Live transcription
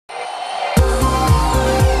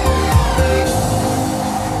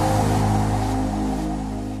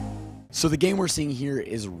So the game we're seeing here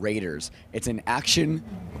is RaiderZ. It's an action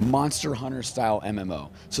Monster Hunter style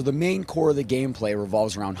MMO. So the main core of the gameplay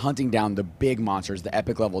revolves around hunting down the big monsters, the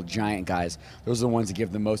epic level giant guys. Those are the ones that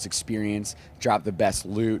give the most experience, drop the best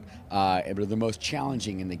loot, and are the most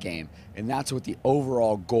challenging in the game. And that's what the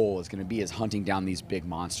overall goal is going to be, is hunting down these big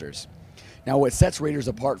monsters. Now, what sets RaiderZ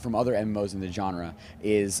apart from other MMOs in the genre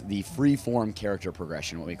is the free-form character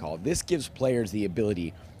progression, what we call it. This gives players the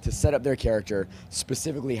ability to set up their character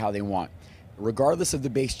specifically how they want. Regardless of the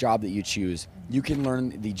base job that you choose, you can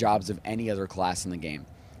learn the jobs of any other class in the game.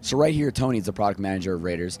 So right here, Tony is the product manager of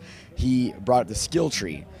RaiderZ. He brought up the skill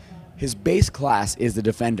tree. His base class is the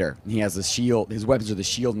defender. He has the shield. His weapons are the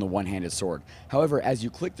shield and the one-handed sword. However, as you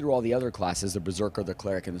click through all the other classes, the berserker, the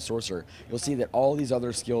cleric, and the sorcerer, you'll see that all these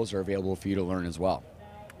other skills are available for you to learn as well.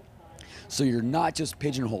 So you're not just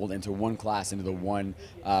pigeonholed into one class, into the one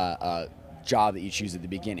job that you choose at the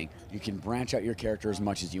beginning. You can branch out your character as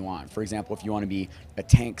much as you want. For example, if you want to be a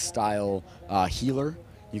tank-style healer,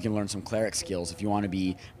 you can learn some cleric skills. If you want to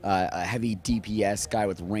be a heavy DPS guy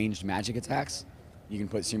with ranged magic attacks, you can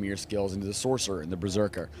put some of your skills into the sorcerer and the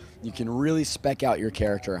berserker. You can really spec out your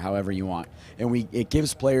character however you want. And it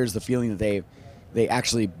gives players the feeling that they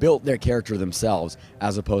actually built their character themselves,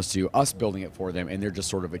 as opposed to us building it for them, and they're just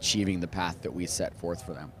sort of achieving the path that we set forth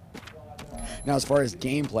for them. Now, as far as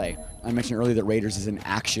gameplay, I mentioned earlier that RaiderZ is an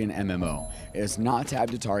action MMO. It is not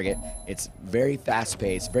tabbed to target. It's very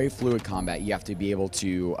fast-paced, very fluid combat. You have to be able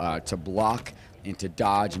to block and to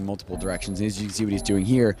dodge in multiple directions. And as you can see what he's doing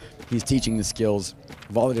here, he's teaching the skills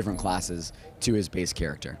of all the different classes to his base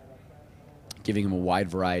character, giving him a wide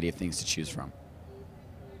variety of things to choose from.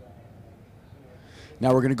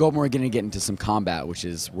 Now we're going to go up and we're going to get into some combat, which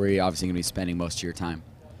is where you're obviously going to be spending most of your time.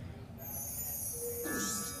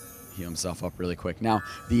 Heal himself up really quick. Now,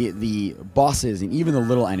 the bosses and even the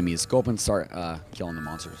little enemies, go up and start killing the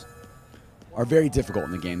monsters, are very difficult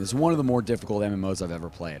in the game. This is one of the more difficult MMOs I've ever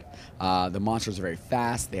played. The monsters are very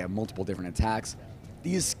fast. They have multiple different attacks.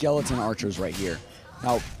 These skeleton archers right here.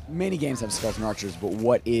 Now, many games have skeleton archers, but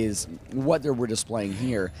what we're displaying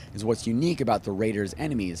here is what's unique about the RaiderZ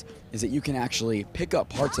enemies is that you can actually pick up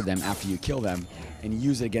parts of them after you kill them and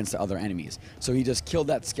use it against the other enemies. So he just killed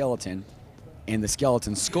that skeleton, and the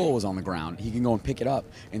skeleton's skull was on the ground. He can go and pick it up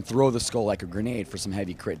and throw the skull like a grenade for some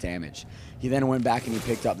heavy crit damage. He then went back and he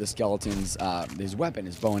picked up the skeleton's his weapon,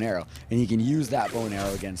 his bow and arrow, and he can use that bow and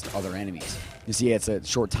arrow against other enemies. You see, it's a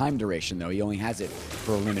short time duration, though. He only has it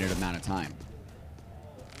for a limited amount of time.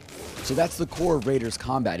 So that's the core of RaiderZ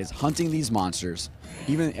combat, is hunting these monsters,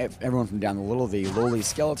 even everyone from down the lowly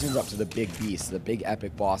skeletons up to the big beasts, the big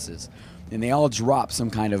epic bosses. And they all drop some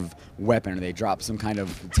kind of weapon, or they drop some kind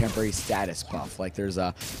of temporary status buff. Like there's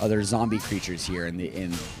other zombie creatures here, and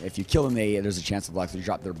if you kill them, there's a chance they'll actually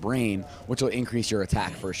drop their brain, which will increase your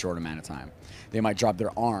attack for a short amount of time. They might drop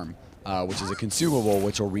their arm, which is a consumable,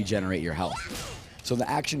 which will regenerate your health. So the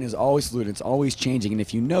action is always fluid, it's always changing, and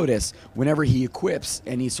if you notice, whenever he equips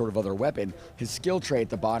any sort of other weapon, his skill tray at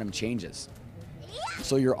the bottom changes.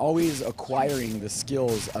 So you're always acquiring the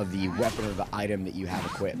skills of the weapon or the item that you have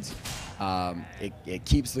equipped. It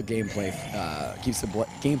keeps the gameplay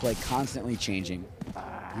constantly changing.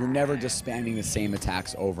 You're never just spamming the same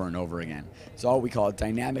attacks over and over again. So all we call it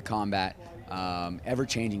dynamic combat,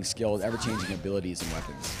 ever-changing skills, ever-changing abilities and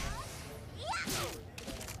weapons.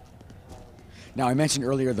 Now, I mentioned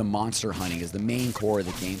earlier the monster hunting is the main core of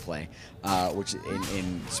the gameplay, which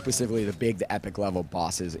in specifically the epic level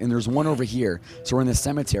bosses. And there's one over here. So we're in the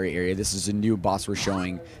cemetery area. This is a new boss we're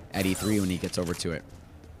showing at E3 when he gets over to it.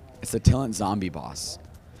 It's the Tillant zombie boss.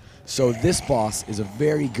 So this boss is a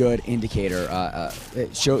very good indicator.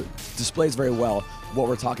 It displays very well what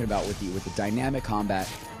we're talking about with the dynamic combat,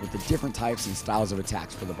 with the different types and styles of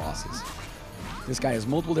attacks for the bosses. This guy has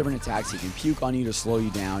multiple different attacks. He can puke on you to slow you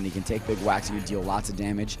down. He can take big whacks and you deal lots of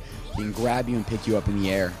damage. He can grab you and pick you up in the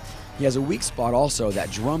air. He has a weak spot also. That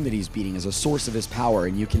drum that he's beating is a source of his power,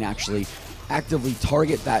 and you can actually actively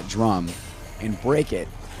target that drum and break it.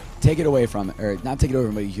 Take it away from it, or not take it away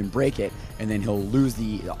from it, but you can break it, and then he'll lose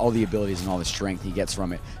all the abilities and all the strength he gets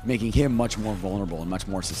from it, making him much more vulnerable and much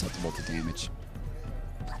more susceptible to damage.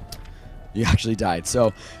 You actually died.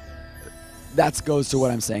 So that goes to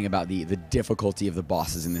what I'm saying about the difficulty of the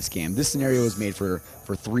bosses in this game. This scenario was made for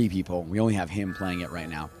 3 people. We only have him playing it right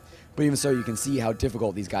now. But even so, you can see how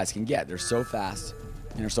difficult these guys can get. They're so fast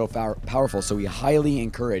and they're so powerful, so we highly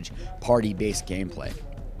encourage party-based gameplay.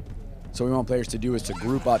 So what we want players to do is to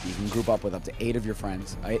group up. You can group up with up to 8 of your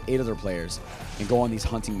friends, 8 other players, and go on these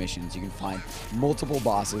hunting missions. You can find multiple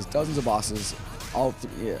bosses, dozens of bosses, all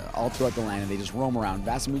throughout the land, and they just roam around.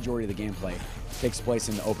 Vast majority of the gameplay takes place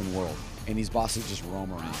in the open world. and these bosses just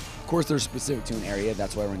roam around. Of course, they're specific to an area.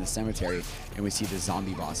 That's why we're in the cemetery, and we see the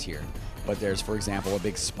zombie boss here. But there's, for example, a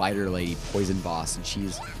big spider lady poison boss, and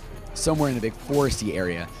she's somewhere in the big foresty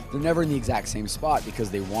area. They're never in the exact same spot because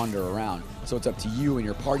they wander around. So it's up to you and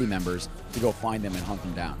your party members to go find them and hunt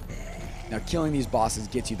them down. Now, killing these bosses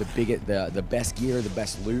gets you the best gear, the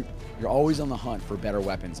best loot. You're always on the hunt for better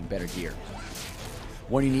weapons and better gear.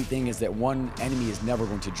 One unique thing is that one enemy is never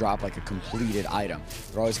going to drop like a completed item.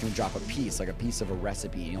 They're always going to drop a piece, like a piece of a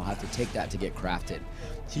recipe, and you'll have to take that to get crafted.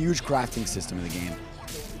 Huge crafting system in the game.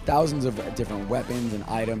 Thousands of different weapons and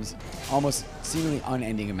items, almost seemingly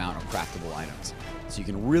unending amount of craftable items. So you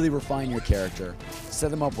can really refine your character,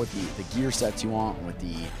 set them up with the gear sets you want, with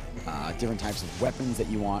the different types of weapons that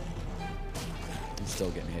you want. He's still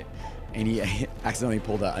getting hit. And he accidentally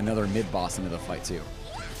pulled another mid-boss into the fight too.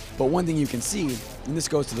 But one thing you can see, and this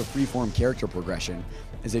goes to the freeform character progression,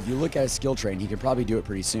 is if you look at his skill tree, and he can probably do it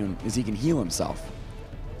pretty soon, is he can heal himself.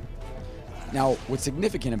 Now, what's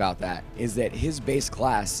significant about that is that his base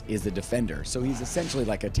class is the Defender, so he's essentially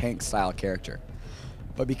like a tank-style character.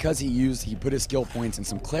 But because he put his skill points in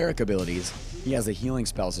some cleric abilities, he has the healing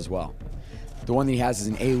spells as well. The one that he has is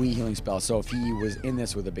an AoE healing spell, so if he was in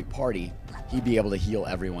this with a big party, he'd be able to heal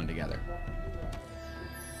everyone together.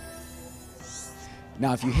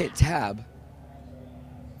 Now, if you hit tab,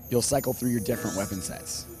 you'll cycle through your different weapon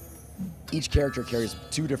sets. Each character carries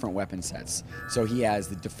 2 different weapon sets. So he has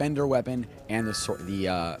the Defender weapon and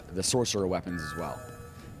the Sorcerer weapons as well.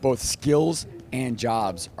 Both skills and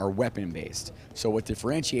jobs are weapon-based. So what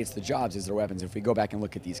differentiates the jobs is their weapons. If we go back and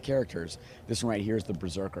look at these characters, this one right here is the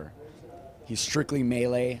Berserker. He's strictly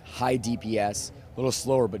melee, high DPS, a little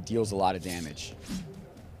slower, but deals a lot of damage.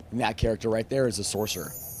 And that character right there is a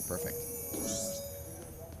Sorcerer. Perfect.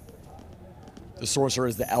 The Sorcerer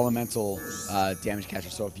is the elemental damage catcher,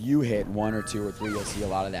 so if you hit 1 or 2 or 3, you'll see a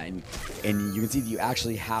lot of that, and you can see that you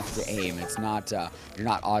actually have to aim. It's not you're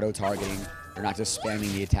not auto-targeting, you're not just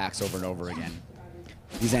spamming the attacks over and over again.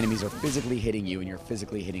 These enemies are physically hitting you, and you're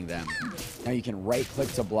physically hitting them. Now you can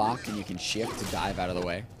right-click to block, and you can shift to dive out of the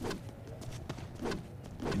way.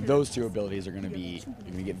 And those 2 abilities are going to be, you're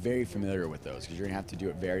going to get very familiar with those, because you're going to have to do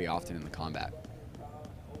it very often in the combat.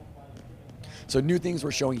 So new things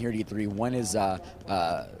we're showing here at E3. One is,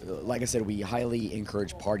 like I said, we highly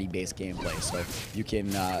encourage party-based gameplay. So you can,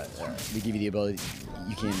 we give you the ability,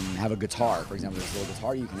 you can have a guitar. For example, there's a little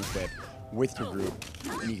guitar you can equip with your group,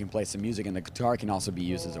 and you can play some music, and the guitar can also be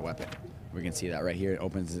used as a weapon. We can see that right here. It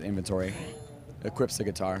opens the inventory, equips the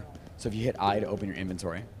guitar. So if you hit I to open your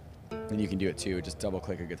inventory, then you can do it too. Just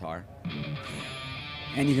double-click a guitar.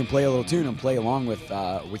 And you can play a little tune and play along with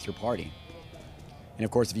your party. And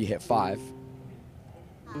of course, if you hit 5,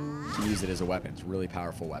 you can use it as a weapon. It's a really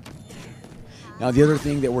powerful weapon. Now, the other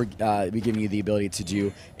thing that we're giving you the ability to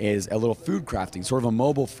do is a little food crafting, sort of a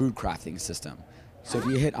mobile food crafting system. So if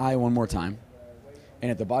you hit I one more time, and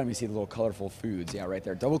at the bottom you see the little colorful foods, yeah, right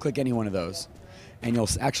there. Double-click any one of those, and you'll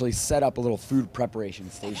actually set up a little food preparation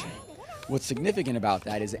station. What's significant about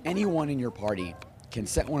that is anyone in your party can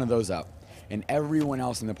set one of those up, and everyone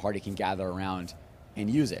else in the party can gather around and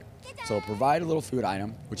use it. So it'll provide a little food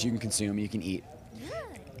item, which you can consume, you can eat.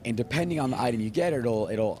 And depending on the item you get,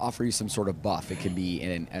 it'll offer you some sort of buff. It could be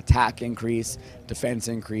an attack increase, defense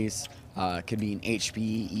increase, could be an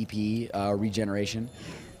HP, EP regeneration.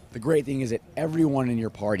 The great thing is that everyone in your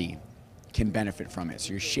party can benefit from it.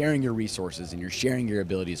 So you're sharing your resources and you're sharing your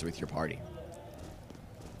abilities with your party.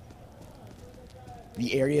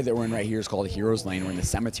 The area that we're in right here is called Heroes Lane. We're in the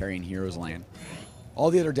cemetery in Heroes Lane. All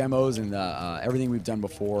the other demos and everything we've done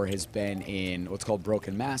before has been in what's called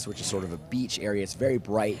Broken Mass, which is sort of a beach area. It's very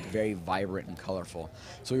bright, very vibrant and colorful.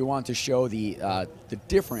 So we want to show the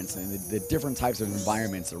difference and the different types of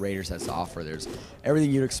environments that RaiderZ has to offer. There's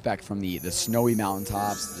everything you'd expect from the snowy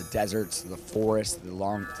mountaintops, the deserts, the forests,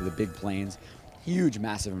 to the big plains. Huge,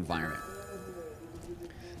 massive environment.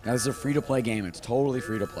 Now this is a free-to-play game. It's totally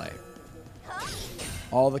free to play.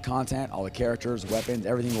 All the content, all the characters, weapons,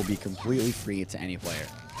 everything will be completely free to any player.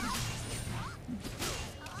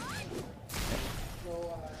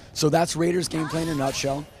 So that's RaiderZ gameplay in a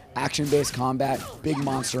nutshell. Action-based combat, big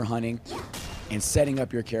monster hunting, and setting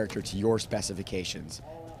up your character to your specifications.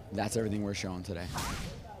 That's everything we're showing today.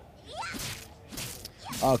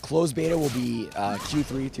 Closed beta will be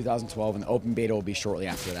Q3 2012, and the open beta will be shortly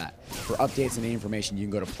after that. For updates and information, you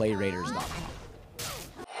can go to playraiderz.com.